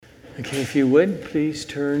Okay, if you would, please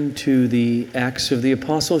turn to the Acts of the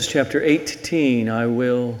Apostles, chapter 18. I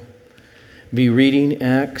will be reading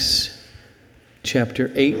Acts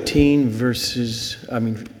chapter 18, verses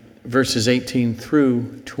 18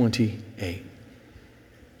 through 28.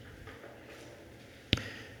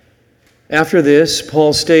 After this,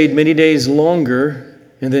 Paul stayed many days longer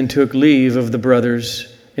and then took leave of the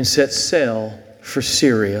brothers and set sail for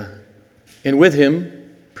Syria, and with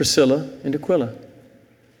him Priscilla and Aquila.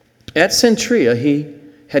 At Cenchrea he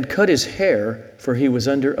had cut his hair, for he was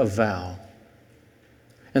under a vow.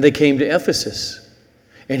 And they came to Ephesus,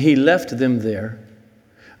 and he left them there.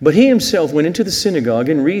 But he himself went into the synagogue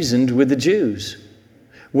and reasoned with the Jews.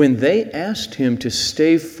 When they asked him to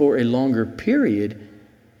stay for a longer period,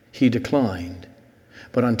 he declined.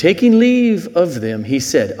 But on taking leave of them, he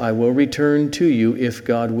said, "I will return to you if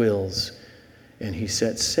God wills." And he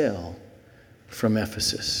set sail from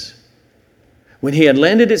Ephesus. When he had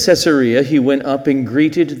landed at Caesarea, he went up and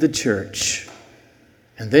greeted the church,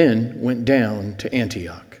 and then went down to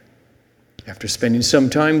Antioch. After spending some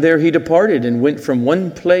time there, he departed and went from one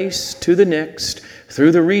place to the next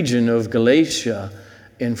through the region of Galatia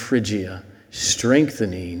and Phrygia,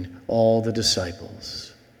 strengthening all the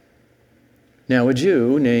disciples. Now a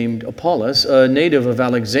Jew named Apollos, a native of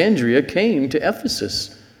Alexandria, came to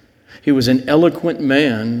Ephesus. He was an eloquent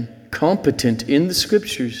man, competent in the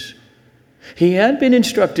Scriptures. He had been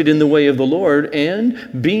instructed in the way of the Lord,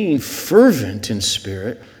 and being fervent in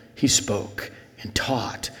spirit, he spoke and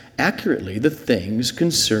taught accurately the things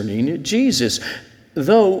concerning Jesus,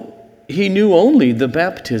 though he knew only the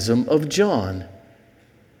baptism of John.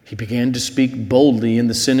 He began to speak boldly in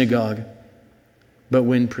the synagogue. But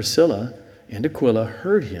when Priscilla and Aquila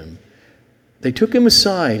heard him, they took him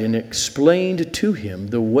aside and explained to him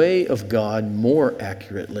the way of God more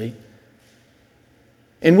accurately.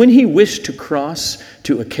 And when he wished to cross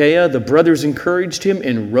to Achaia, the brothers encouraged him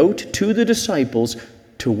and wrote to the disciples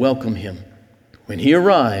to welcome him. When he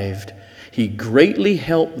arrived, he greatly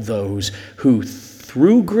helped those who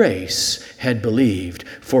through grace had believed,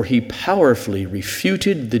 for he powerfully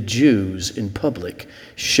refuted the Jews in public,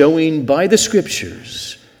 showing by the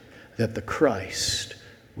Scriptures that the Christ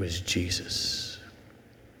was Jesus.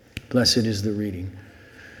 Blessed is the reading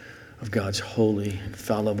of God's holy,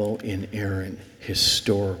 infallible, inerrant,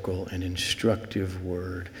 historical, and instructive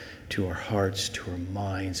word to our hearts, to our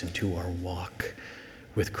minds, and to our walk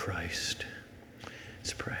with Christ.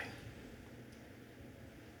 Let's pray.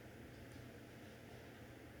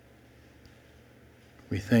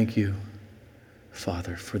 We thank you,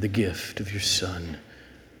 Father, for the gift of your Son,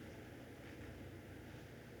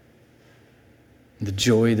 the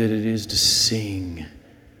joy that it is to sing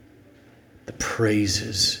the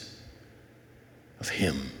praises of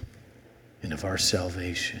Him and of our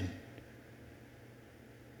salvation.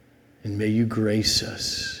 And may you grace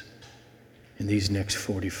us in these next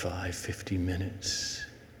 45, 50 minutes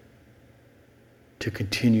to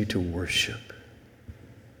continue to worship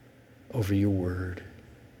over your word.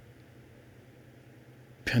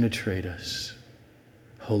 Penetrate us,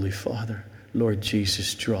 Holy Father. Lord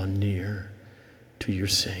Jesus, draw near to your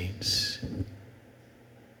saints.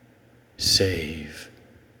 Save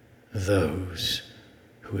those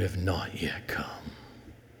who have not yet come.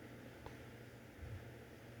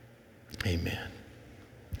 Amen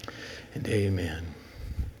and amen.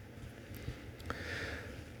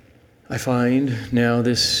 I find now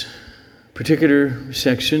this particular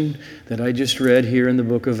section that I just read here in the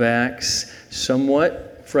book of Acts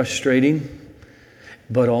somewhat frustrating,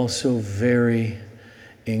 but also very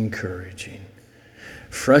encouraging.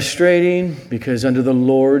 Frustrating because under the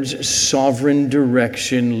Lord's sovereign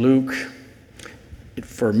direction, Luke,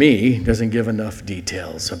 for me, doesn't give enough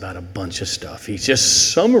details about a bunch of stuff. He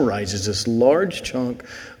just summarizes this large chunk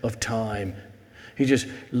of time. He just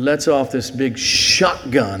lets off this big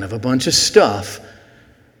shotgun of a bunch of stuff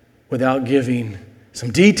without giving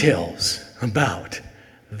some details about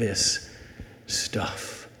this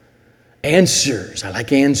stuff. Answers. I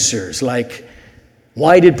like answers. Like,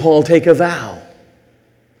 why did Paul take a vow?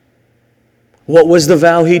 What was the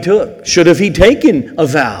vow he took? Should have he taken a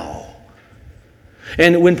vow?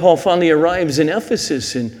 And when Paul finally arrives in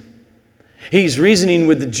Ephesus and he's reasoning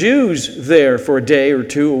with the Jews there for a day or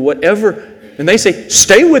two or whatever, and they say,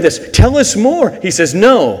 "Stay with us, tell us more." He says,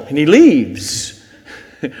 "No," and he leaves.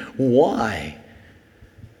 Why?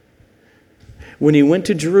 When he went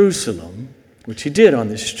to Jerusalem, which he did on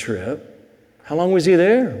this trip, how long was he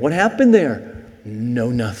there? What happened there?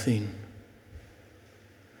 Know nothing.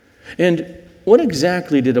 And what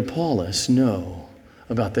exactly did Apollos know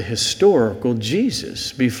about the historical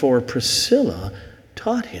Jesus before Priscilla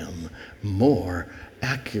taught him more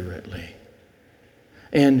accurately.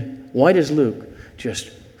 And why does Luke just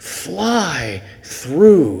fly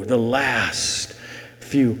through the last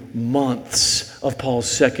few months of Paul's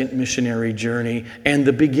second missionary journey and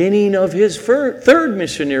the beginning of his third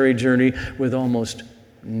missionary journey with almost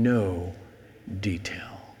no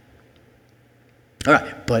detail? All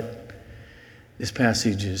right, but this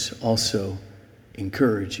passage is also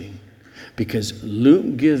encouraging because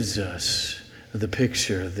Luke gives us the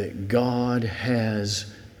picture that God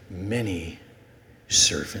has many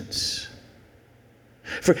servants.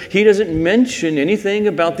 For he doesn't mention anything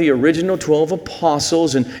about the original 12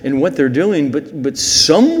 apostles and what they're doing, but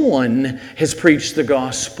someone has preached the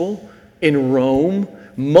gospel in Rome,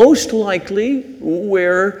 most likely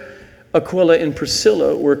where Aquila and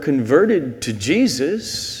Priscilla were converted to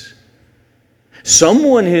Jesus.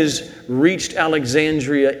 Someone has reached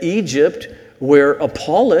Alexandria, Egypt, where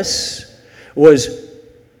Apollos was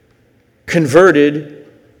converted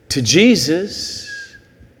to Jesus.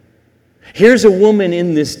 Here's a woman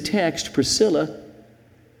in this text, Priscilla,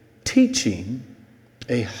 teaching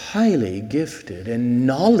a highly gifted and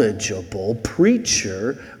knowledgeable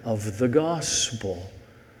preacher of the gospel,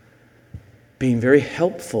 being very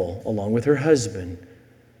helpful, along with her husband,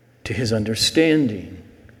 to his understanding.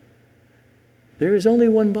 There is only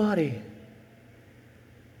one body,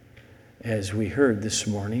 as we heard this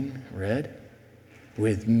morning, read,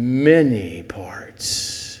 with many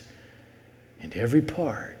parts, and every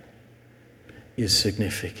part is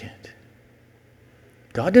significant.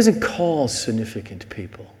 God doesn't call significant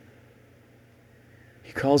people.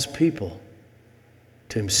 He calls people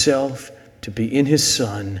to himself, to be in his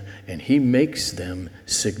Son, and he makes them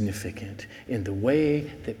significant in the way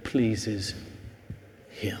that pleases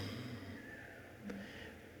him.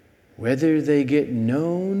 Whether they get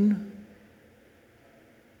known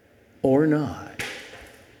or not.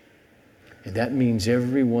 And that means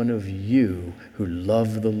every one of you who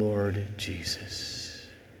love the Lord Jesus.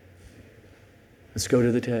 Let's go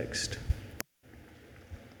to the text.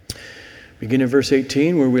 Begin in verse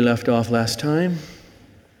 18 where we left off last time.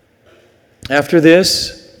 After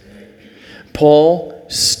this, Paul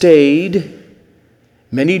stayed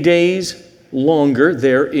many days longer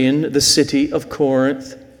there in the city of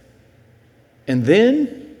Corinth, and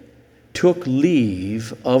then took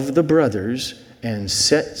leave of the brothers and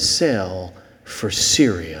set sail for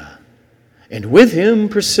Syria, and with him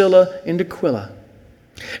Priscilla and Aquila.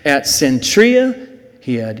 At Cenchrea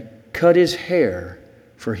he had cut his hair,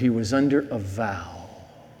 for he was under a vow.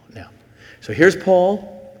 Now, so here's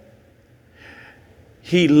Paul.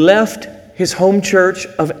 He left his home church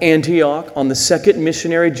of Antioch on the second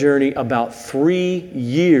missionary journey about 3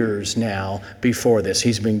 years now before this.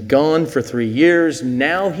 He's been gone for 3 years.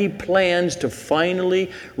 Now he plans to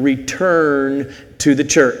finally return to the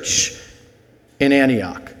church in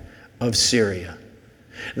Antioch of Syria.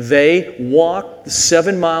 They walked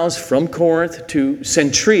 7 miles from Corinth to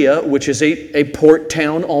Cenchrea, which is a port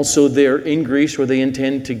town also there in Greece where they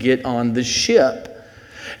intend to get on the ship.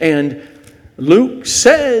 And Luke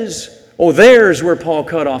says, oh, there's where Paul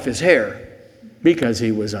cut off his hair because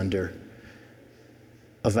he was under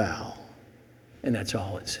a vow. And that's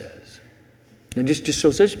all it says. And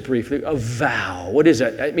just briefly, a vow. What is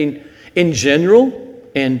that? I mean, in general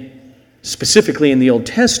and specifically in the Old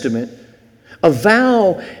Testament, a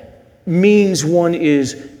vow means one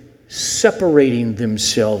is separating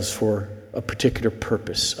themselves for a particular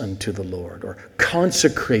purpose unto the Lord, or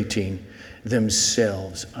consecrating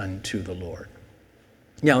themselves unto the Lord.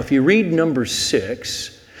 Now, if you read Numbers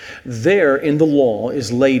 6, there in the law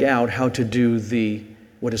is laid out how to do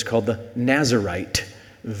what is called the Nazirite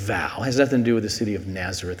vow. It has nothing to do with the city of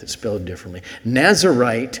Nazareth. It's spelled differently.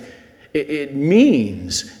 Nazirite, it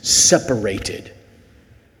means separated,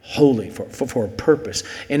 holy, for a purpose.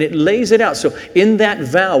 And it lays it out. So in that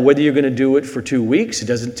vow, whether you're going to do it for 2 weeks, it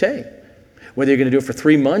doesn't say. Whether you're going to do it for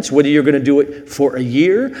 3 months, whether you're going to do it for a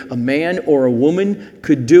year, a man or a woman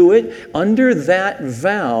could do it. Under that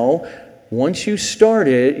vow, once you start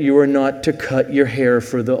it, you are not to cut your hair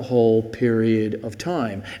for the whole period of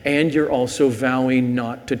time. And you're also vowing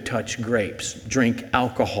not to touch grapes, drink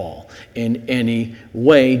alcohol in any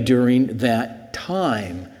way during that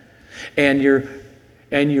time. And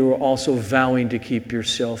you're also vowing to keep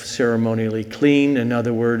yourself ceremonially clean. In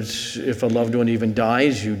other words, if a loved one even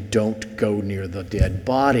dies, you don't go near the dead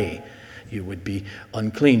body. You would be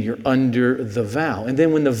unclean. You're under the vow. And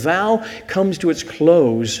then when the vow comes to its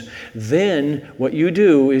close, then what you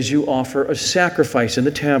do is you offer a sacrifice in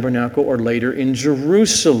the tabernacle or later in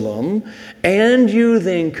Jerusalem, and you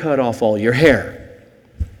then cut off all your hair.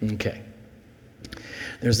 Okay.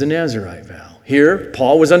 There's the Nazirite vow. Here,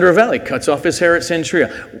 Paul was under a vow. He cuts off his hair at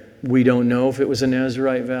Cenchrea. We don't know if it was a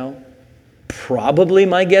Nazirite vow. Probably,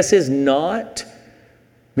 my guess is not.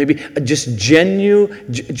 Maybe just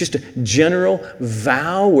a general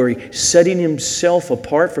vow where he's setting himself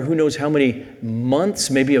apart for who knows how many months.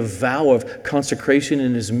 Maybe a vow of consecration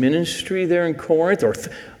in his ministry there in Corinth, or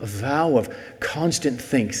a vow of constant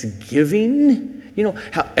thanksgiving. You know,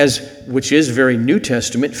 which is very New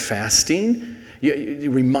Testament, fasting.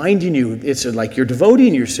 Reminding you, it's like you're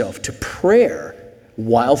devoting yourself to prayer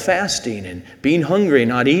while fasting, and being hungry and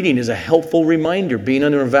not eating is a helpful reminder. Being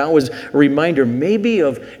under a vow is a reminder maybe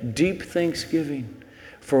of deep thanksgiving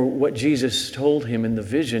for what Jesus told him in the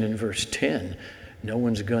vision in verse 10. No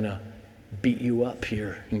one's going to beat you up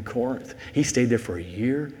here in Corinth. He stayed there for 1.5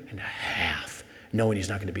 years, knowing he's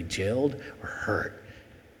not going to be jailed or hurt.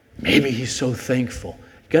 Maybe he's so thankful.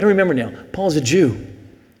 You got to remember now, Paul's a Jew.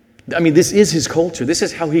 I mean, this is his culture. This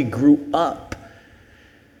is how he grew up.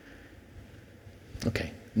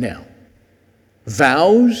 Okay, now,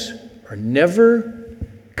 vows are never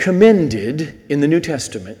commended in the New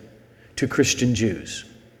Testament to Christian Jews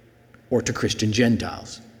or to Christian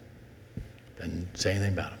Gentiles. Doesn't say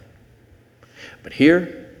anything about them. But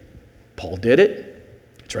here, Paul did it.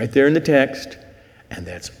 It's right there in the text. And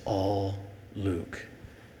that's all Luke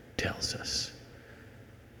tells us.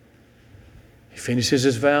 He finishes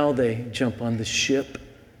his vow. They jump on the ship.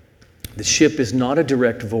 The ship is not a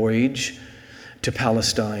direct voyage to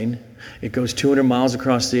Palestine. It goes 200 miles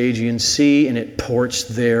across the Aegean Sea, and it ports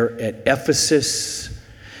there at Ephesus.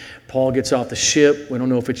 Paul gets off the ship. We don't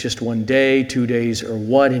know if it's just 1 day, 2 days, or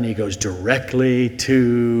what, and he goes directly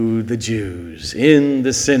to the Jews in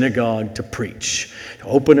the synagogue to preach, to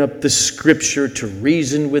open up the Scripture, to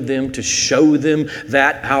reason with them, to show them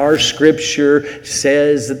that our Scripture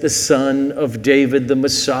says that the Son of David, the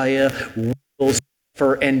Messiah, will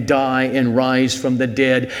suffer and die and rise from the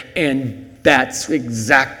dead, and that's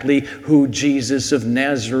exactly who Jesus of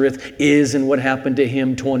Nazareth is and what happened to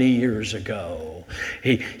him 20 years ago.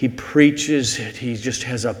 He preaches it. He just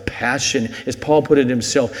has a passion. As Paul put it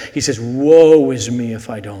himself, he says, woe is me if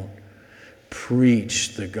I don't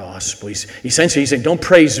preach the gospel. Essentially, he's saying, don't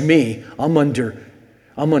praise me. I'm under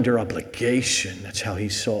obligation. That's how he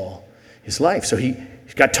saw his life. So he's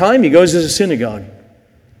got time. He goes to the synagogue.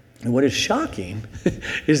 And what is shocking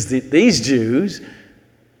is that these Jews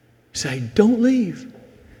say, don't leave.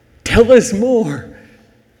 Tell us more.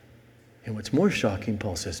 And what's more shocking,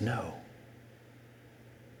 Paul says, no,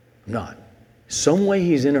 I'm not. Some way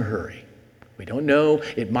he's in a hurry. We don't know.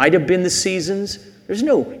 It might have been the seasons. There's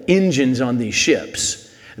no engines on these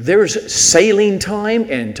ships. There's sailing time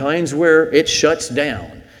and times where it shuts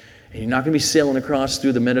down. And you're not going to be sailing across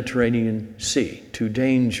through the Mediterranean Sea. Too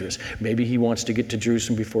dangerous. Maybe he wants to get to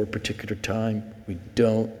Jerusalem before a particular time. We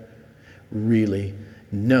don't really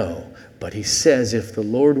know. But he says, if the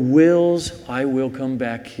Lord wills, I will come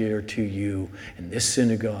back here to you in this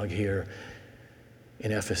synagogue here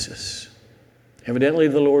in Ephesus. Evidently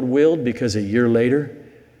the Lord willed, because 1 year later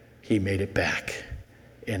he made it back.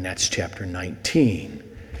 And that's chapter 19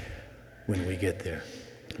 when we get there.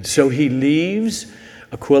 And so he leaves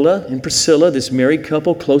Aquila and Priscilla, this married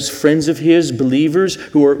couple, close friends of his, believers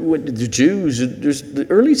who are the Jews. The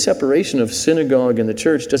early separation of synagogue and the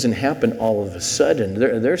church doesn't happen all of a sudden.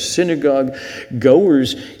 They're synagogue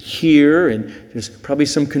goers here, and there's probably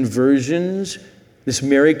some conversions. This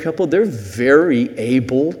married couple, they're very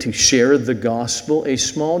able to share the gospel. A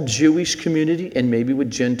small Jewish community, and maybe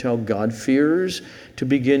with Gentile God-fearers to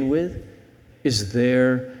begin with, is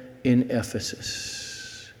there in Ephesus.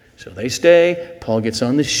 So they stay. Paul gets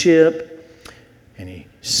on the ship and he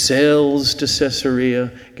sails to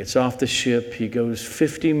Caesarea, gets off the ship. He goes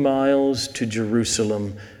 50 miles to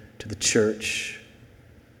Jerusalem to the church.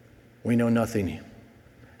 We know nothing.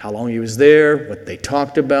 How long he was there, what they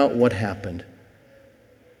talked about, what happened.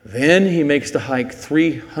 Then he makes the hike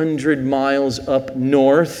 300 miles up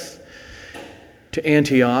north to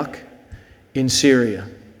Antioch in Syria.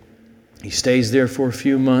 He stays there for a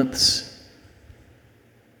few months.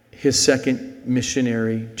 His second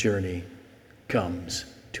missionary journey comes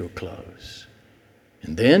to a close.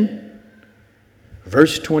 And then,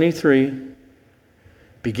 verse 23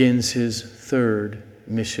 begins his third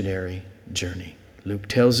missionary journey. Luke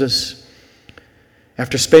tells us,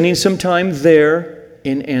 after spending some time there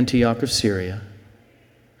in Antioch of Syria,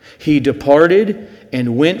 he departed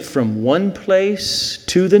and went from one place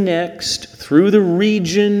to the next through the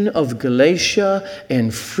region of Galatia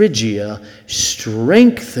and Phrygia,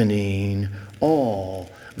 strengthening all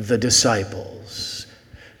the disciples.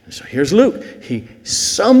 So here's Luke. He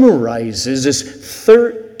summarizes this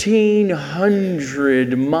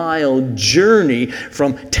 1,300-mile journey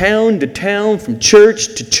from town to town, from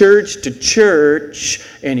church to church to church,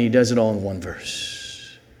 and he does it all in one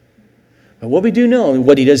verse. But what we do know, and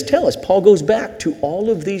what he does tell us, Paul goes back to all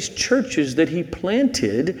of these churches that he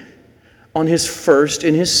planted on his first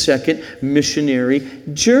and his second missionary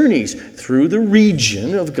journeys through the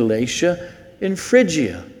region of Galatia and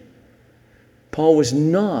Phrygia. Paul was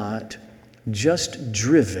not just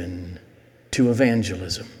driven to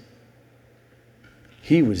evangelism.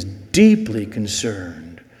 He was deeply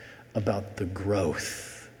concerned about the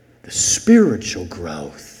growth, the spiritual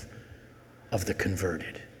growth of the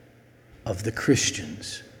converted, of the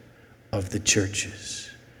Christians, of the churches.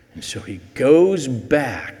 And so he goes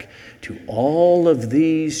back to all of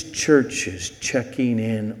these churches, checking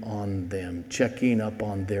in on them, checking up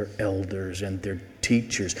on their elders and their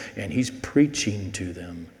teachers, and he's preaching to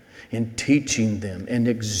them and teaching them and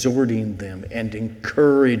exhorting them and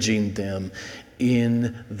encouraging them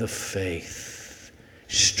in the faith,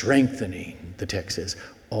 strengthening, the text says,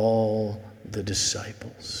 all the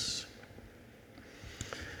disciples.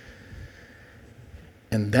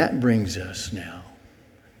 And that brings us now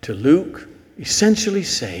to Luke essentially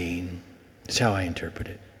saying, that's how I interpret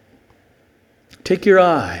it, take your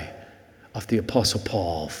eye off the Apostle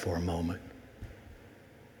Paul for a moment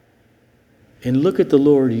and look at the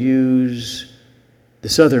Lord use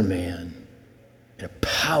this other man in a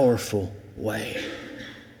powerful way.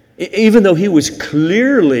 Even though he was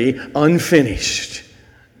clearly unfinished,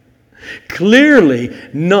 clearly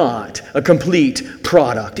not a complete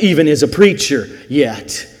product, even as a preacher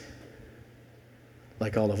yet,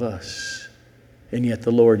 like all of us. And yet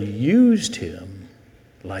the Lord used him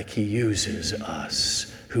like he uses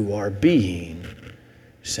us who are being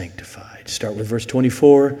sanctified. Start with verse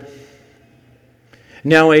 24.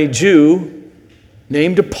 Now a Jew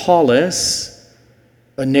named Apollos,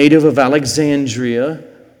 a native of Alexandria,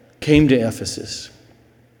 came to Ephesus.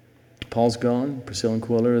 Paul's gone. Priscilla and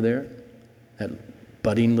Aquila are there. That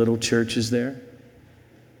budding little church is there.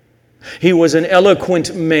 He was an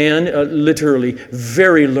eloquent man, literally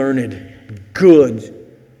very learned, good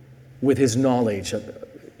with his knowledge.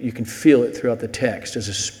 You can feel it throughout the text as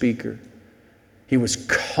a speaker. He was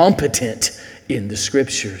competent in the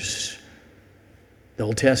Scriptures, the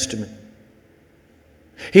Old Testament.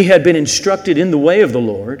 He had been instructed in the way of the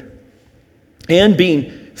Lord, and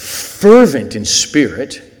being fervent in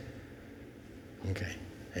spirit. Okay,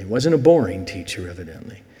 he wasn't a boring teacher,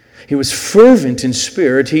 evidently. He was fervent in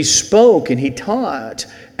spirit. He spoke and he taught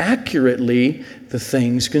accurately the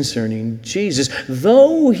things concerning Jesus,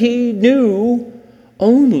 though he knew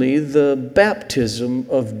only the baptism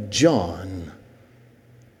of John.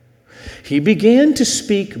 He began to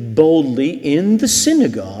speak boldly in the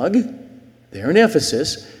synagogue there in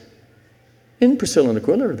Ephesus, and Priscilla and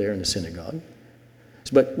Aquila are there in the synagogue.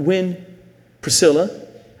 But when Priscilla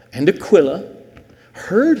and Aquila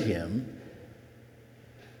heard him,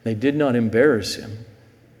 they did not embarrass him.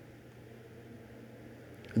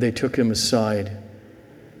 They took him aside,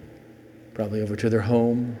 probably over to their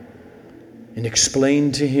home, and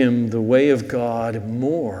explained to him the way of God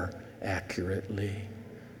more accurately.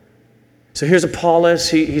 So here's Apollos.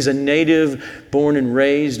 He's a native born and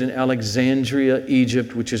raised in Alexandria,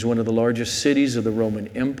 Egypt, which is one of the largest cities of the Roman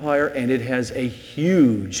Empire, and it has a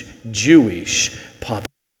huge Jewish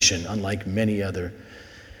population, unlike many other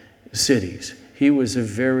cities. He was a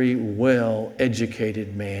very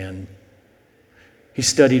well-educated man. He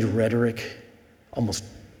studied rhetoric almost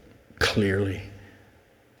clearly.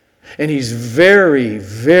 And he's very,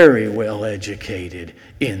 very well-educated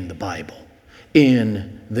in the Bible,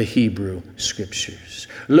 in the Hebrew Scriptures.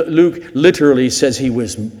 Luke literally says he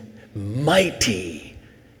was mighty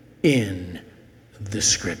in the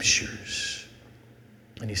Scriptures.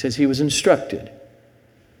 And he says he was instructed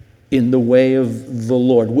in the way of the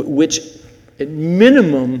Lord, which at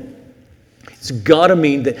minimum, it's got to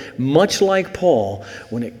mean that much like Paul,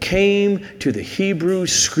 when it came to the Hebrew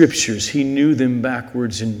Scriptures, he knew them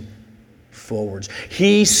backwards and forwards.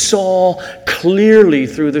 He saw clearly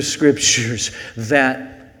through the Scriptures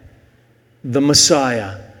that the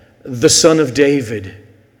Messiah, the Son of David,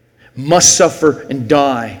 must suffer and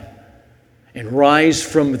die and rise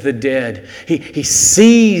from the dead. He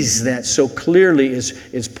sees that so clearly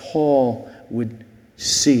as Paul would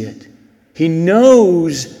see it. He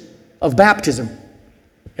knows of baptism.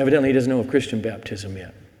 Evidently, he doesn't know of Christian baptism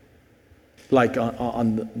yet. Like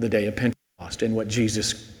on the day of Pentecost and what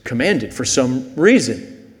Jesus commanded for some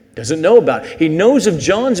reason. Doesn't know about it. He knows of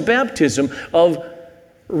John's baptism of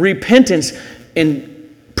repentance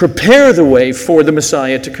and prepare the way for the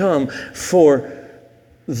Messiah to come, for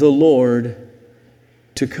the Lord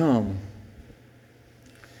to come.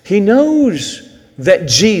 He knows that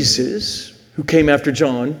Jesus, who came after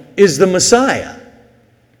John, is the Messiah.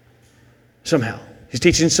 Somehow. He's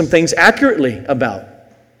teaching some things accurately about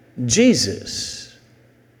Jesus.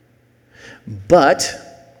 But,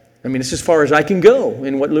 this is as far as I can go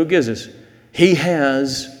in what Luke gives us. He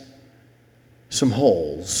has some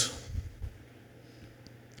holes.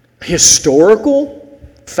 Historical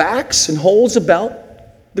facts and holes about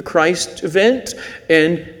the Christ event,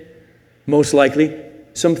 and most likely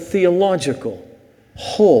some theological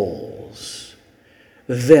holes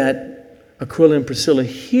that Aquila and Priscilla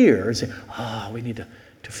hear and say, we need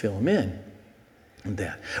to fill them in. And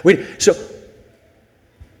that. So,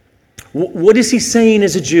 what is he saying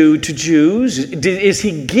as a Jew to Jews? Is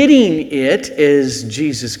he getting it as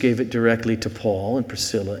Jesus gave it directly to Paul and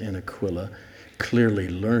Priscilla and Aquila? Clearly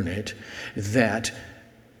learn it, that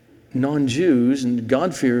non-Jews and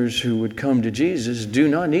God-fearers who would come to Jesus do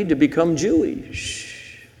not need to become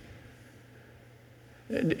Jewish.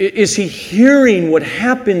 Is he hearing what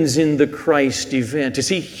happens in the Christ event? Is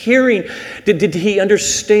he hearing, did he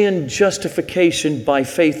understand justification by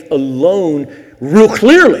faith alone real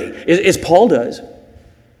clearly, as Paul does?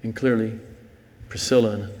 And clearly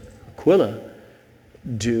Priscilla and Aquila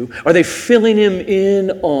do. Are they filling him in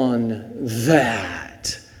on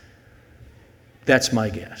that? That's my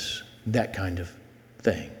guess. That kind of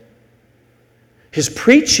thing. His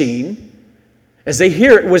preaching, as they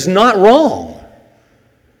hear it, was not wrong.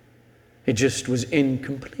 It just was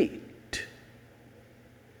incomplete.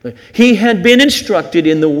 He had been instructed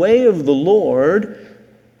in the way of the Lord,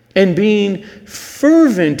 and being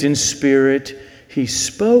fervent in spirit, he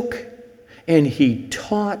spoke and he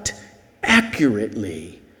taught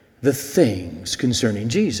accurately the things concerning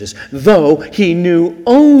Jesus, though he knew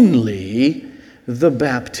only the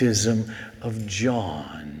baptism of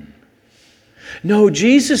John. No,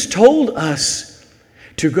 Jesus told us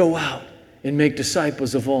to go out and make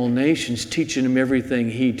disciples of all nations, teaching them everything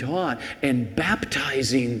he taught, and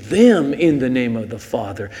baptizing them in the name of the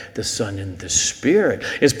Father, the Son, and the Spirit.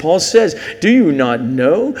 As Paul says, do you not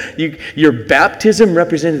know? Your baptism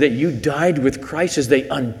represented that you died with Christ. As they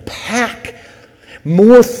unpack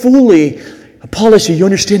more fully, Apollos, are you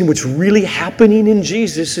understanding what's really happening in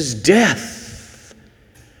Jesus' death?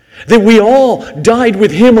 That we all died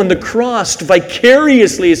with him on the cross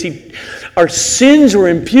vicariously as our sins were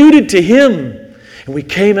imputed to him. And we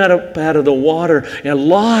came out of the water and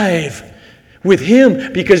alive with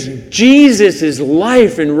him because Jesus'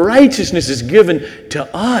 life and righteousness is given to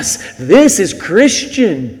us. This is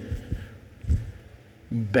Christian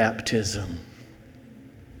baptism.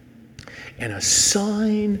 And a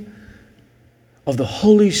sign of the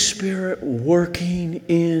Holy Spirit working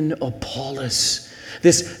in Apollos.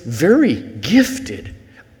 This very gifted,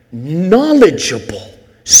 knowledgeable,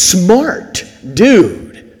 smart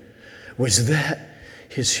dude, was that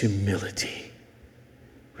his humility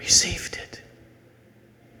received it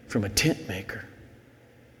from a tent maker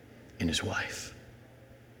and his wife.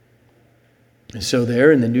 And so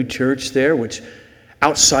there in the new church there, which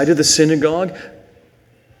outside of the synagogue,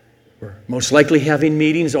 were most likely having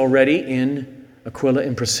meetings already in Aquila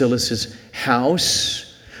and Priscilla's house.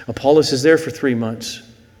 Apollos is there for 3 months,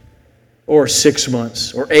 or 6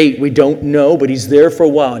 months, or 8. We don't know, but he's there for a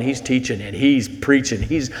while, and he's teaching, and he's preaching.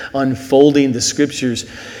 He's unfolding the Scriptures,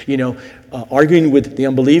 arguing with the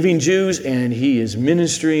unbelieving Jews, and he is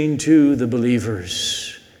ministering to the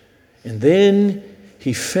believers. And then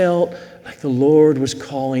he felt like the Lord was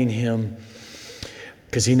calling him,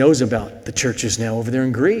 because he knows about the churches now over there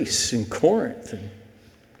in Greece, in Corinth, and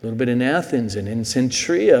a little bit in Athens, and in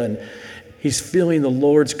Centuria, and he's feeling the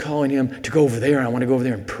Lord's calling him to go over there. I want to go over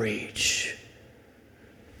there and preach.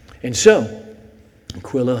 And so,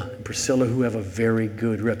 Aquila and Priscilla, who have a very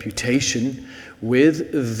good reputation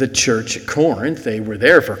with the church at Corinth, they were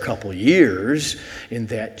there for a couple of years in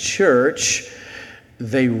that church,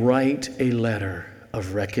 they write a letter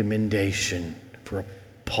of recommendation for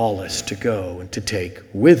Apollos to go and to take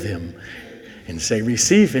with him and say,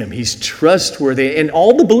 receive him. He's trustworthy. And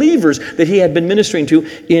all the believers that he had been ministering to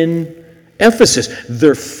in Ephesus,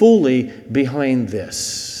 they're fully behind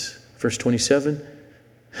this. Verse 27.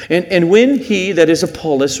 And when he, that is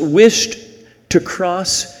Apollos, wished to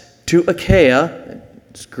cross to Achaia,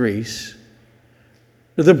 it's Greece,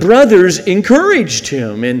 the brothers encouraged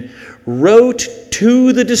him and wrote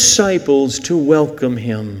to the disciples to welcome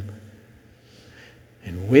him.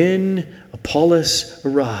 And when Apollos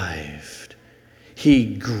arrived,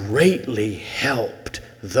 he greatly helped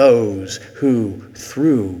those who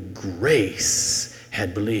through grace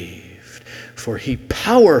had believed, for he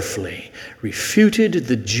powerfully refuted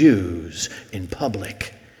the Jews in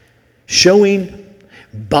public, showing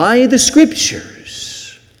by the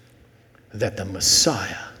Scriptures that the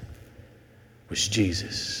Messiah was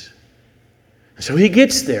Jesus. So he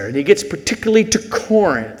gets there, and he gets particularly to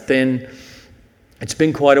Corinth, and it's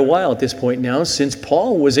been quite a while at this point now since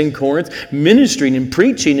Paul was in Corinth ministering and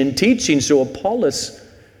preaching and teaching, so Apollos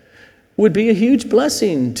would be a huge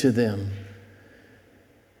blessing to them.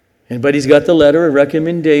 But he's got the letter of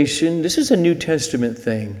recommendation. This is a New Testament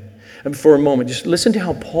thing. And for a moment, just listen to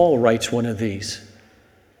how Paul writes one of these.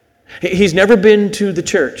 He's never been to the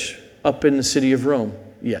church up in the city of Rome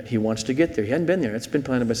yet. He wants to get there. He hadn't been there. It's been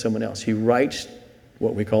planned by someone else. He writes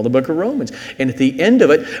what we call the book of Romans. And at the end of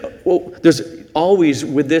it, there's always,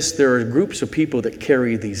 with this, there are groups of people that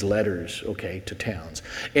carry these letters, to towns.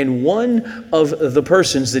 And one of the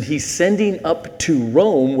persons that he's sending up to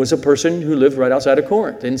Rome was a person who lived right outside of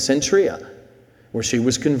Corinth, in Centuria, where she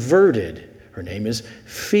was converted. Her name is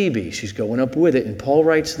Phoebe. She's going up with it. And Paul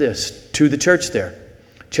writes this to the church there.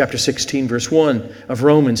 Chapter 16, verse 1 of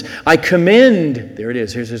Romans. I commend, there it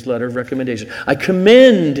is, here's his letter of recommendation. I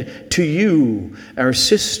commend to you our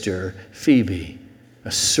sister Phoebe,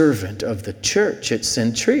 a servant of the church at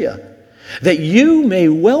Centuria, that you may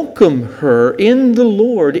welcome her in the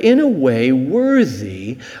Lord in a way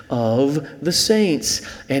worthy of the saints,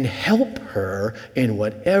 and help her in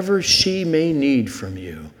whatever she may need from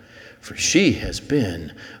you. For she has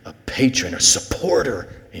been a patron, a supporter,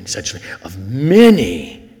 essentially, of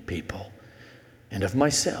many people, and of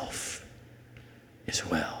myself as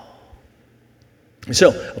well. And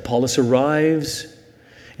so, Apollos arrives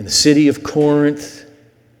in the city of Corinth,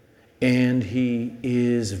 and he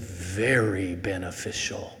is very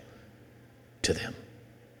beneficial to them.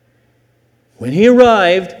 When he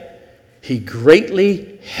arrived, he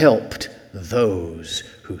greatly helped those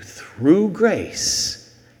who through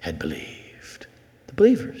grace had believed, the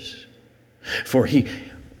believers. For he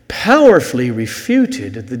powerfully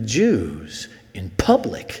refuted the Jews in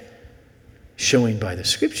public, showing by the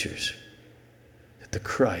Scriptures that the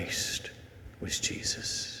Christ was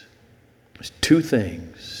Jesus. There's two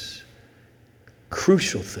things,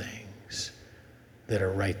 crucial things, that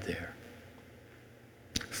are right there.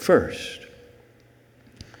 First,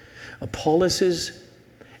 Apollos'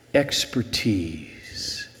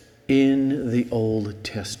 expertise in the Old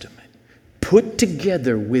Testament, put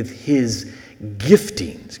together with his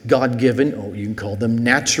giftings, God-given, or you can call them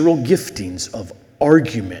natural giftings of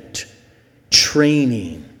argument,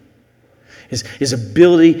 training, his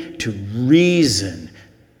ability to reason,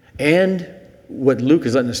 and what Luke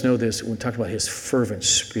is letting us know this when we talk about his fervent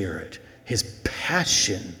spirit, his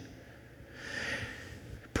passion.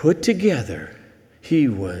 Put together, he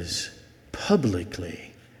was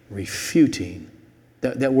publicly refuting.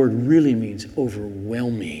 That word really means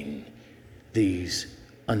overwhelming these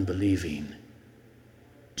unbelieving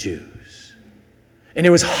Jews. And it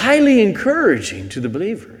was highly encouraging to the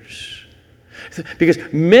believers, because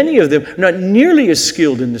many of them are not nearly as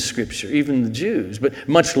skilled in the Scripture, even the Jews, but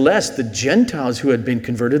much less the Gentiles who had been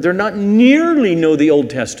converted. They're not nearly know the Old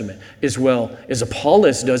Testament as well as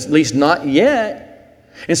Apollos does, at least not yet.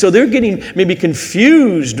 And so they're getting maybe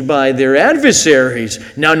confused by their adversaries.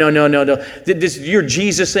 No. This, your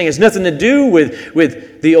Jesus thing has nothing to do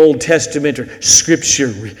with the Old Testament or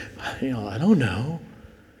Scripture. I don't know.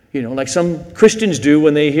 Like some Christians do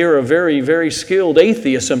when they hear a very, very skilled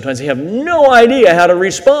atheist. Sometimes they have no idea how to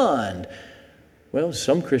respond. Well,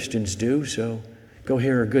 some Christians do, so go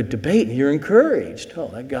hear a good debate and you're encouraged. Oh,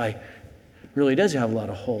 that guy really does have a lot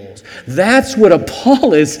of holes. That's what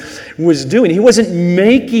Apollos was doing. He wasn't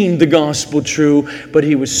making the gospel true, but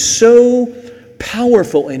he was so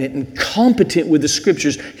powerful in it and competent with the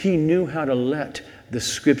Scriptures, he knew how to let the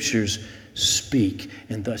Scriptures speak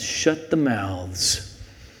and thus shut the mouths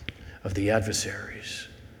of the adversaries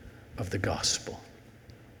of the gospel.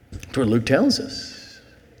 That's what Luke tells us.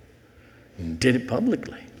 And did it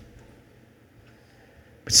publicly.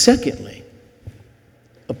 But secondly,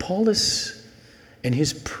 Apollos and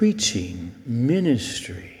his preaching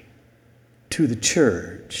ministry to the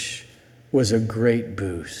church was a great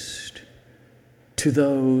boost to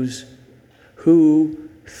those who,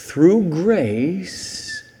 through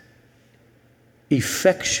grace,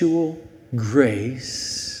 effectual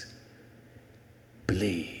grace,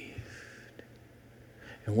 believed.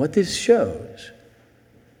 And what this shows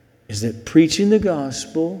is that preaching the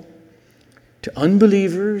gospel to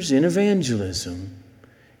unbelievers in evangelism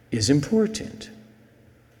is important.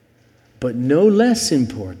 But no less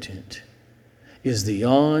important is the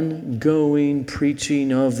ongoing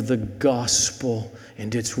preaching of the gospel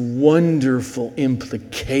and its wonderful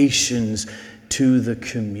implications to the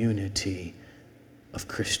community of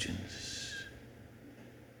Christians.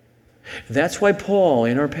 That's why Paul,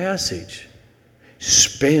 in our passage,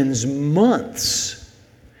 spends months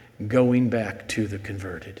going back to the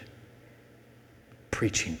converted,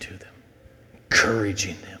 preaching to them,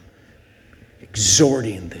 encouraging them,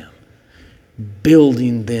 exhorting them,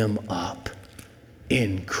 building them up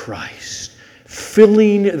in Christ,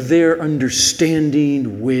 filling their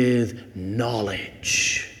understanding with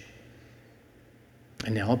knowledge.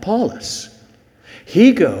 And now Apollos,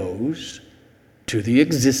 he goes to the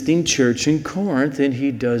existing church in Corinth and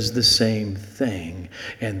he does the same thing.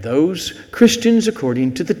 And those Christians,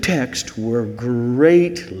 according to the text, were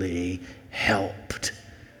greatly helped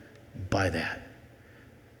by that.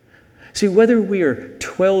 See, whether we are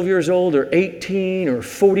 12 years old or 18 or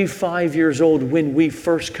 45 years old when we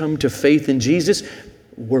first come to faith in Jesus,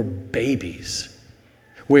 we're babies.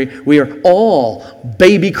 We are all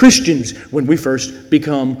baby Christians when we first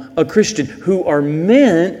become a Christian, who are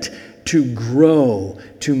meant to grow,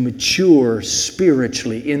 to mature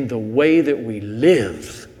spiritually in the way that we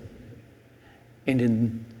live and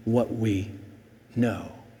in what we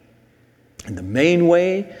know. And the main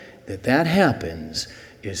way that happens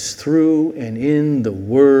is through and in the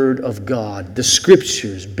Word of God, the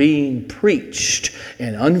Scriptures being preached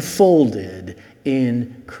and unfolded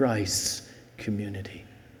in Christ's community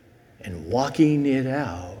and walking it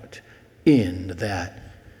out in that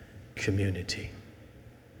community.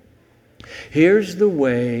 Here's the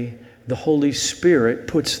way the Holy Spirit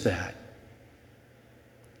puts that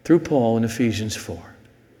through Paul in Ephesians 4.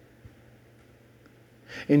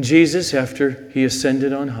 And Jesus, after he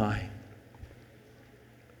ascended on high,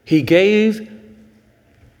 he gave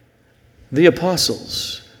the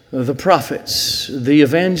apostles, the prophets, the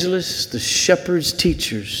evangelists, the shepherds,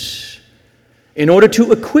 teachers, in order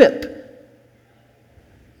to equip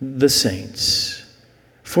the saints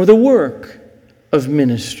for the work of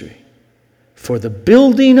ministry, for the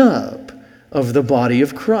building up of the body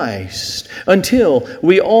of Christ, until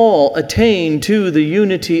we all attain to the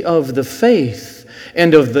unity of the faith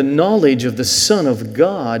and of the knowledge of the Son of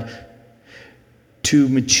God, to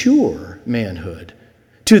mature manhood,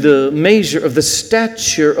 to the measure of the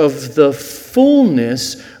stature of the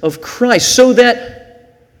fullness of Christ, so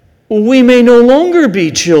that we may no longer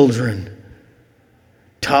be children,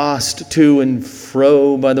 tossed to and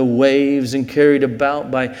fro by the waves and carried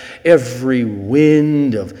about by every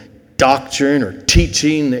wind of doctrine or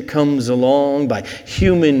teaching that comes along, by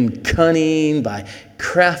human cunning, by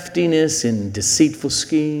craftiness and deceitful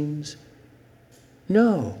schemes.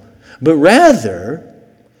 No, but rather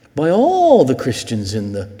by all the Christians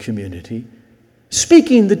in the community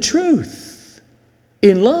speaking the truth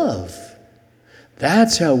in love.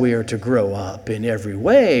 That's how we are to grow up in every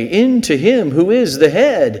way into Him who is the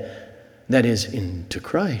head, that is, into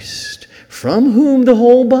Christ, from whom the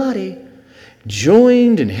whole body,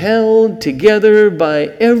 joined and held together by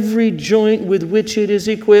every joint with which it is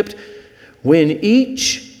equipped, when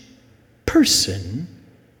each person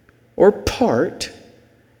or part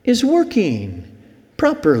is working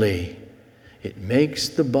properly, it makes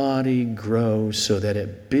the body grow so that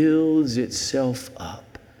it builds itself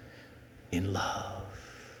up in love.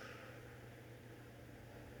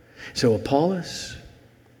 So Apollos,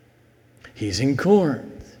 he's in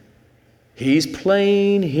Corinth. He's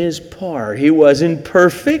playing his part. He wasn't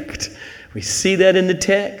perfect. We see that in the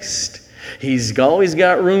text. He's always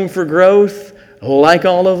got room for growth, like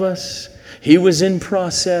all of us. He was in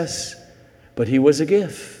process, but he was a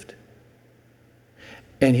gift.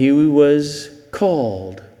 And he was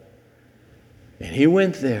called. And he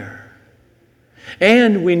went there.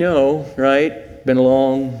 And we know, right, been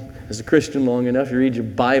along as a Christian long enough, you read your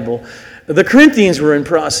Bible, the Corinthians were in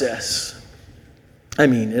process. I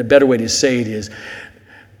mean, a better way to say it is,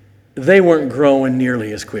 they weren't growing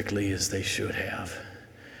nearly as quickly as they should have.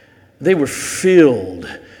 They were filled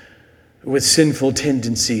with sinful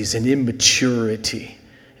tendencies and immaturity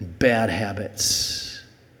and bad habits.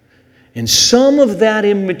 And some of that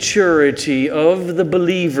immaturity of the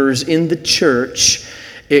believers in the church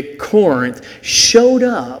at Corinth showed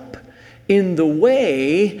up in the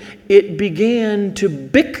way it began to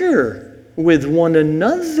bicker with one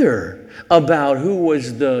another about who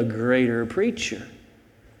was the greater preacher.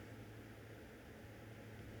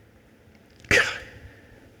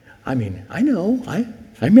 I mean, I know, I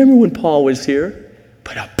remember when Paul was here,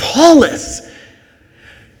 but Apollos,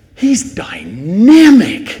 he's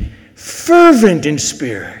dynamic, fervent in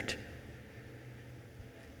spirit.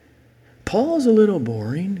 Paul's a little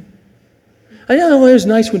boring. I know it was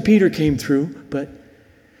nice when Peter came through, but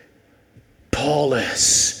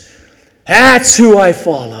Apollos, that's who I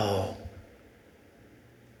follow.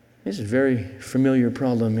 This is a very familiar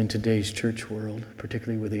problem in today's church world,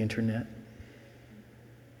 particularly with the internet.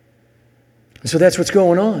 So that's what's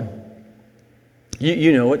going on.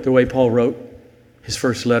 You know it, the way Paul wrote his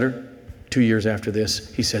first letter 2 years after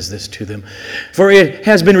this. He says this to them. For it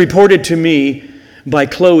has been reported to me by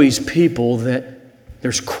Chloe's people that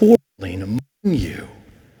there's quarreling among you.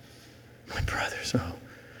 My brothers, oh.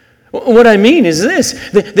 What I mean is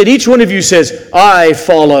this, that each one of you says, I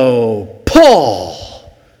follow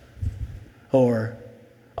Paul. Or,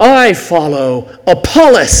 I follow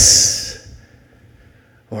Apollos.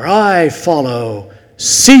 Or, I follow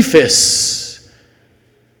Cephas.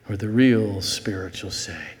 Or the real spiritual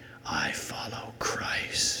say, I follow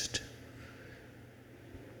Christ.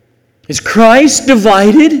 Is Christ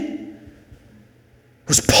divided?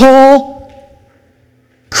 Was Paul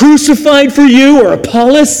crucified for you or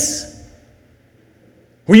Apollos?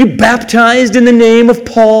 Were you baptized in the name of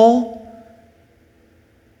Paul?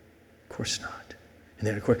 Of course not. And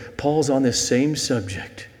then, of course, Paul's on this same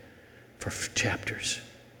subject for chapters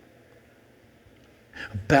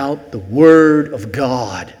about the Word of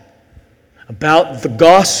God, about the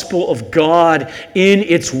gospel of God in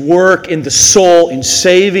its work in the soul, in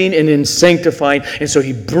saving and in sanctifying. And so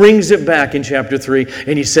he brings it back in chapter 3,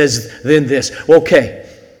 and he says then this. Okay,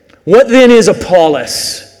 what then is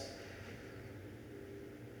Apollos?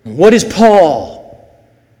 What is Paul?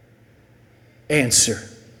 Answer.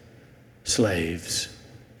 Slaves,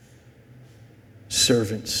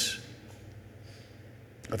 servants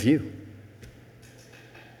of you.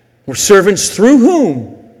 We're servants through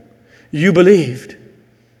whom you believed,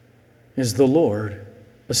 is the Lord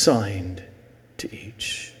assigned to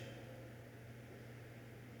each.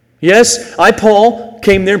 Yes, I, Paul,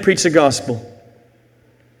 came there and preached the gospel.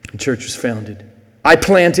 The church was founded. I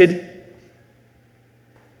planted.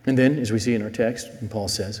 And then, as we see in our text, and Paul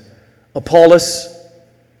says, Apollos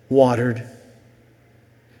watered,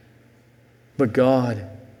 but God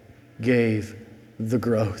gave the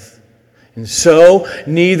growth. And so,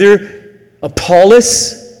 neither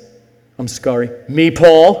me,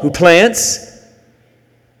 Paul, who plants,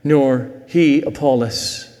 nor he,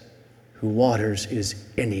 Apollos, who waters, is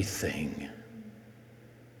anything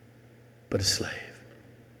but a slave.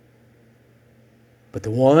 But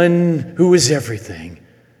the one who is everything,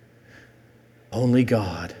 only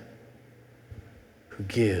God, who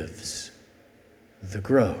gives the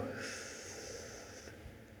growth.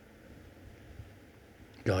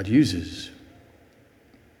 God uses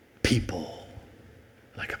people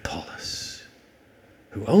like Apollos,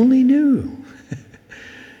 who only knew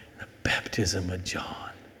the baptism of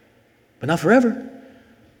John. But not forever.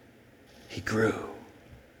 He grew.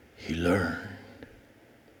 He learned.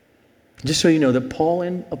 Just so you know that Paul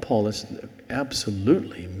and Apollos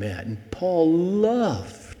absolutely met. And Paul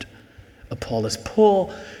loved Apollos.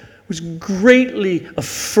 Paul was greatly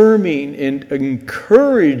affirming and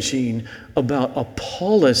encouraging about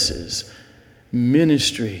Apollos'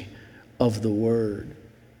 ministry of the Word.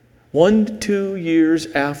 1-2 years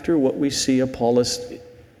after what we see Apollos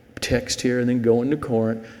text here and then going to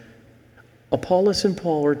Corinth, Apollos and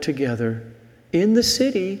Paul are together in the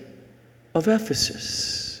city of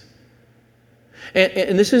Ephesus.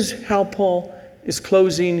 And this is how Paul is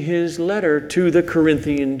closing his letter to the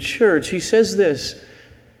Corinthian church. He says this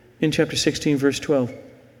in chapter 16, verse 12.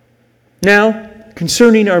 Now,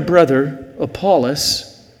 concerning our brother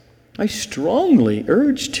Apollos, I strongly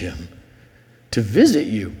urged him to visit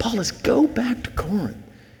you. Apollos, go back to Corinth.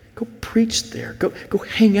 Go preach there. Go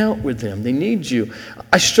hang out with them. They need you.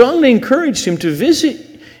 I strongly encouraged him to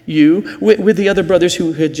visit you with the other brothers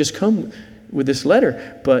who had just come with this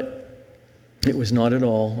letter, but it was not at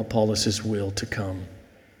all Apollos' will to come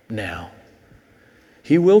now.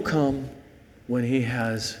 He will come when he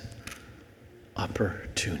has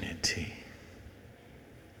opportunity.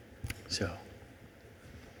 So,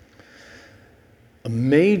 a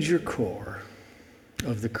major core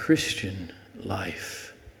of the Christian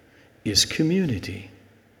life is community.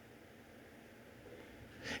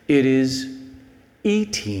 It is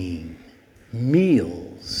eating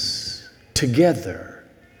meals together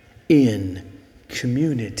in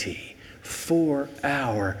community for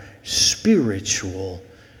our spiritual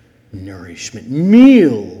nourishment.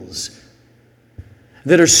 Meals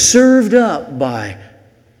that are served up by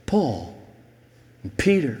Paul and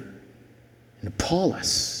Peter and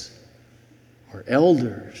Apollos, or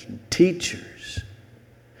elders and teachers.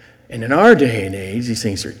 And in our day and age, these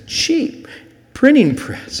things are cheap. printing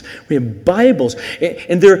press. We have Bibles.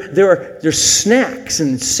 And there are snacks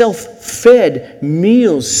and self-fed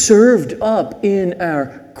meals served up in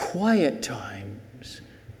our quiet times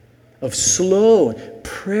of slow and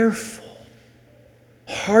prayerful,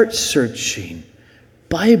 heart-searching,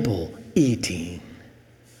 Bible eating.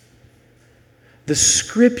 The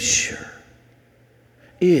Scripture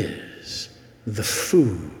is the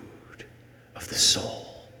food of the soul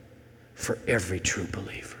for every true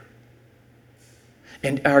believer.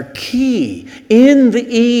 And our key in the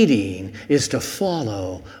eating is to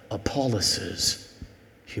follow Apollos'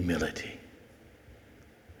 humility.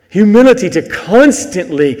 Humility to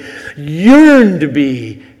constantly yearn to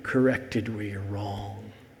be corrected where you're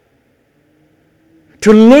wrong.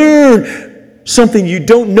 To learn something you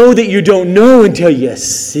don't know that you don't know until you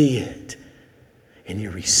see it. And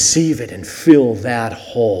you receive it and fill that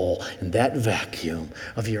hole and that vacuum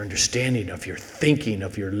of your understanding, of your thinking,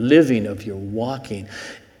 of your living, of your walking.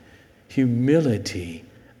 Humility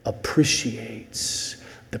appreciates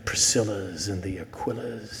the Priscillas and the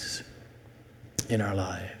Aquilas in our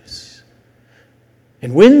lives.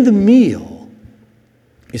 And when the meal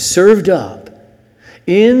is served up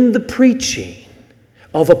in the preaching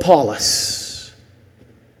of Apollos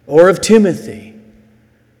or of Timothy,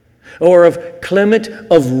 or of Clement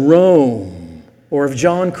of Rome, or of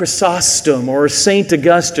John Chrysostom, or St.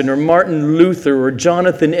 Augustine, or Martin Luther, or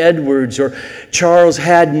Jonathan Edwards, or Charles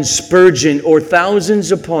Haddon Spurgeon, or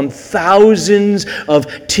thousands upon thousands of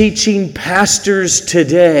teaching pastors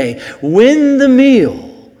today, when the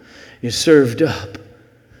meal is served up,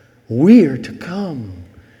 we're to come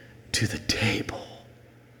to the table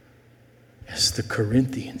as the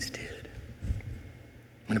Corinthians did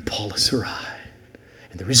when Apollos arrived.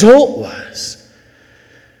 And the result was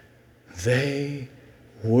they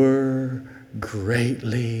were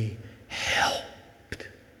greatly helped.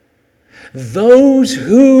 Those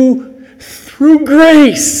who, through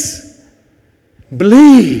grace,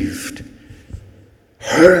 believed,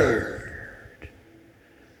 heard,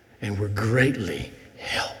 and were greatly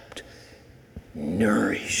helped,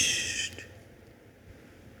 nourished.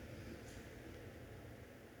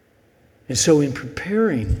 And so in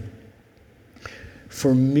preparing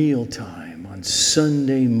for mealtime on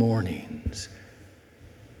Sunday mornings,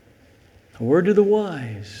 a word to the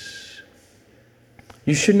wise: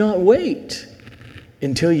 you should not wait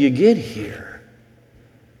until you get here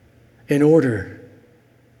in order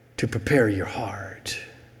to prepare your heart.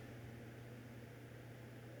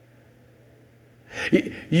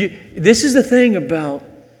 This is the thing about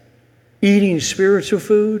eating spiritual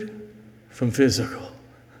food from physical.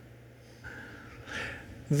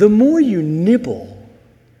 The more you nibble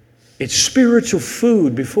it's spiritual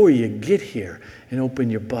food before you get here and open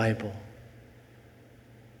your Bible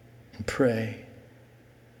and pray.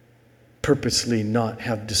 Purposely not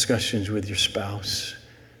have discussions with your spouse.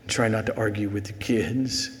 Try not to argue with your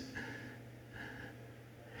kids.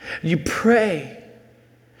 You pray.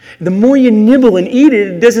 The more you nibble and eat it,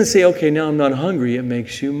 it doesn't say, okay, now I'm not hungry. It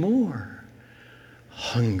makes you more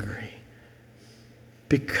hungry.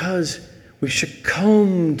 Because we should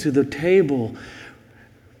come to the table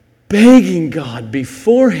begging God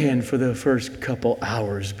beforehand for the first couple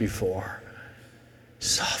hours before.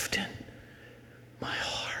 Soften my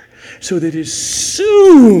heart so that as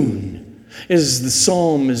soon as the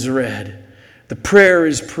psalm is read, the prayer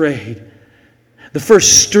is prayed, the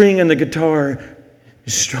first string on the guitar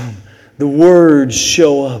is strummed, the words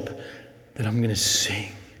show up that I'm going to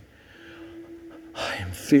sing. I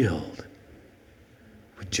am filled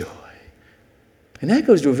with joy. And that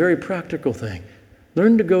goes to a very practical thing.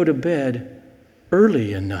 Learn to go to bed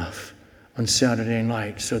early enough on Saturday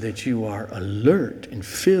night so that you are alert and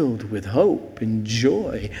filled with hope and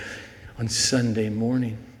joy on Sunday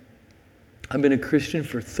morning. I've been a Christian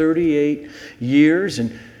for 38 years,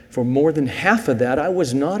 and for more than half of that, I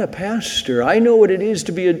was not a pastor. I know what it is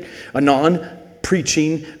to be a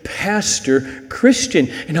non-preaching pastor Christian,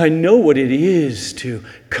 and I know what it is to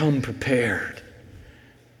come prepared.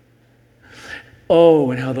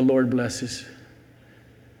 Oh, and how the Lord blesses.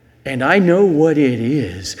 And I know what it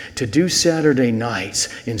is to do Saturday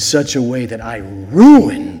nights in such a way that I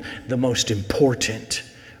ruin the most important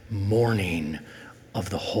morning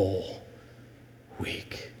of the whole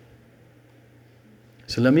week.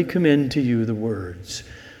 So let me commend to you the words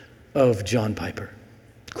of John Piper.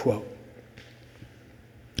 Quote,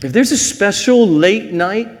 if there's a special late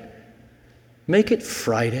night, make it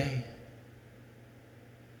Friday.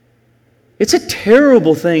 It's a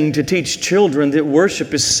terrible thing to teach children that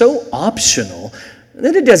worship is so optional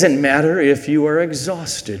that it doesn't matter if you are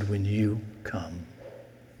exhausted when you come.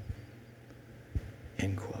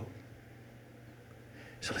 End quote.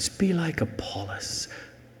 So let's be like Apollos.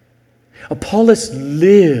 Apollos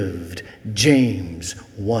lived James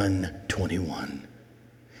 1:21.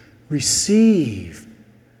 Receive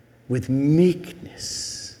with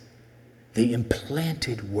meekness the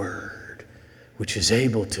implanted word, which is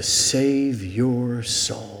able to save your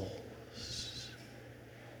souls.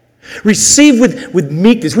 Receive with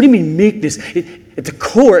meekness. What do you mean meekness? At the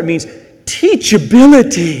core, it means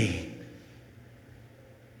teachability.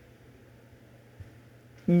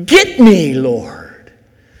 Get me, Lord.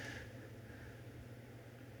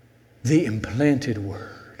 The implanted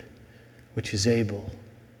word, which is able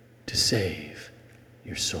to save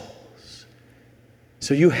your souls.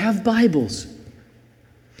 So you have Bibles.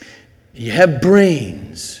 You have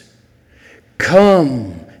brains.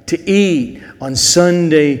 Come to eat on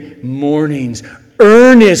Sunday mornings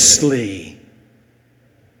earnestly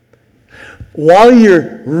while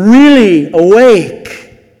you're really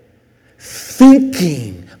awake,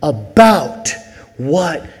 thinking about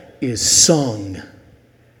what is sung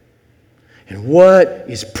and what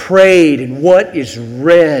is prayed and what is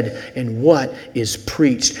read and what is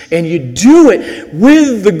preached. And you do it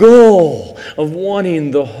with the goal of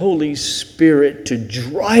wanting the Holy Spirit to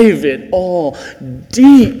drive it all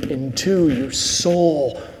deep into your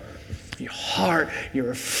soul, your heart,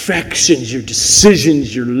 your affections, your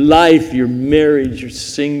decisions, your life, your marriage, your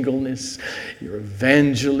singleness, your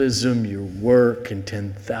evangelism, your work, and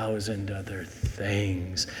 10,000 other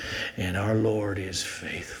things. And our Lord is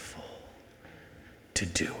faithful to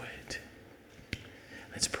do it.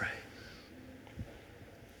 Let's pray.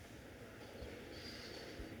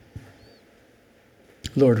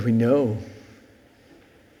 Lord, we know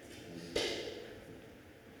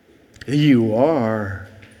you are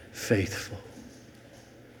faithful.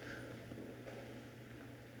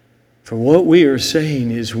 For what we are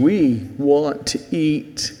saying is we want to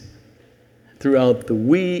eat throughout the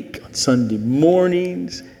week, on Sunday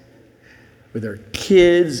mornings, with our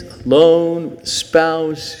kids, alone, with a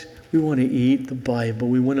spouse. We want to eat the Bible.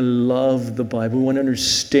 We want to love the Bible. We want to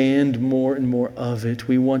understand more and more of it.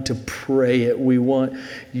 We want to pray it. We want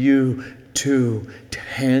you to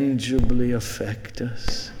tangibly affect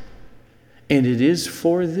us. And it is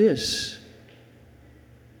for this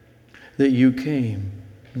that you came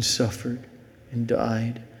and suffered and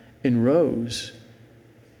died and rose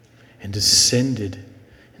and descended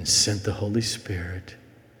and sent the Holy Spirit.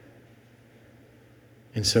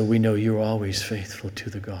 And so we know you're always faithful to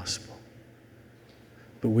the gospel.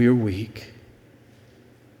 But we are weak.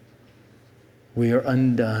 We are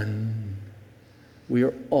undone. We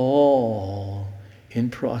are all in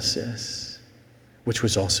process, which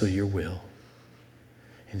was also your will.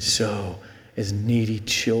 And so, as needy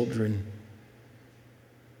children,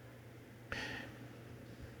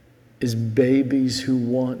 as babies who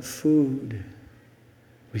want food,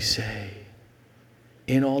 we say,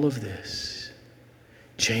 in all of this,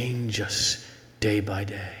 change us day by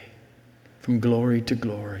day, from glory to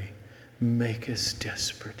glory. Make us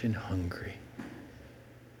desperate and hungry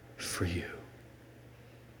for you,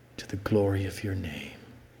 to the glory of your name.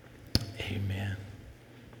 Amen.